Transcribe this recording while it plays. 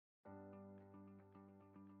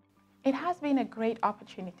It has been a great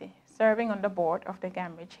opportunity serving on the board of the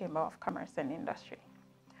Gambia Chamber of Commerce and Industry.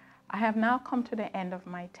 I have now come to the end of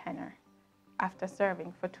my tenure after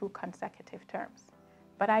serving for 2 consecutive terms,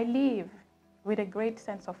 but I leave with a great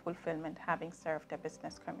sense of fulfillment having served the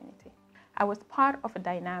business community. I was part of a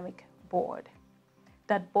dynamic board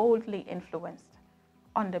that boldly influenced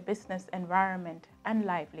on the business environment and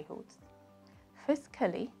livelihoods,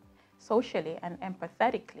 fiscally, socially, and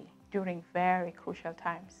empathetically during very crucial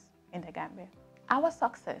times in the Gambia. Our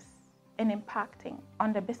success in impacting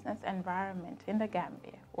on the business environment in the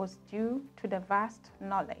Gambia was due to the vast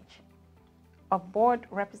knowledge of board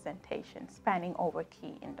representation spanning over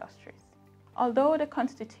key industries. Although the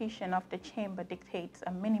constitution of the chamber dictates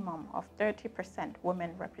a minimum of 30%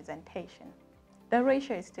 women representation, the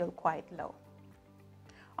ratio is still quite low.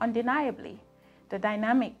 Undeniably, the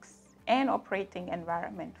dynamics and operating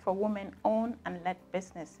environment for women-owned and led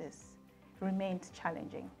businesses remains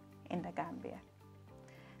challenging in the Gambia.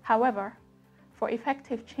 However, for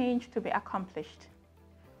effective change to be accomplished,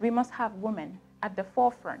 we must have women at the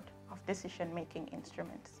forefront of decision-making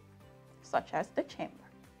instruments, such as the chamber,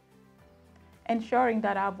 ensuring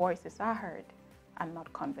that our voices are heard and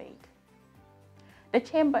not conveyed. The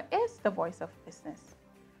chamber is the voice of business,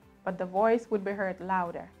 but the voice would be heard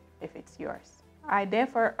louder if it's yours. I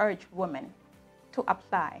therefore urge women to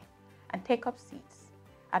apply and take up seats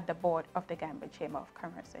at the board of the Gambia Chamber of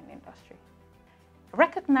Commerce and Industry.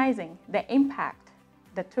 Recognizing the impact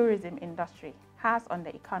the tourism industry has on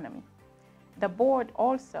the economy, the board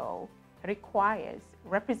also requires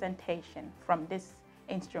representation from this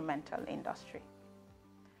instrumental industry.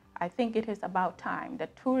 I think it is about time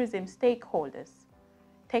that tourism stakeholders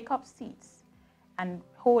take up seats and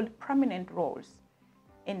hold prominent roles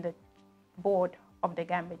in the board of the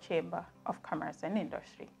Gambia Chamber of Commerce and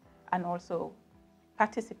Industry, and also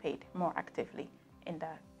participate more actively in the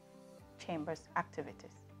chamber's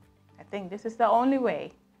activities. I think this is the only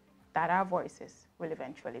way that our voices will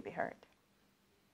eventually be heard.